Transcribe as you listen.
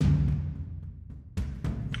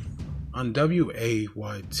On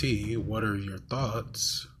WAYT, What Are Your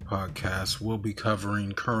Thoughts podcast, we'll be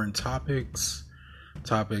covering current topics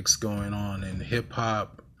going on in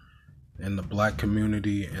hip-hop, in the black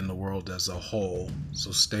community, and the world as a whole.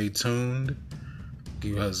 So stay tuned,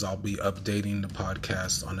 because I'll be updating the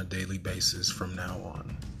podcast on a daily basis from now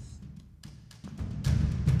on.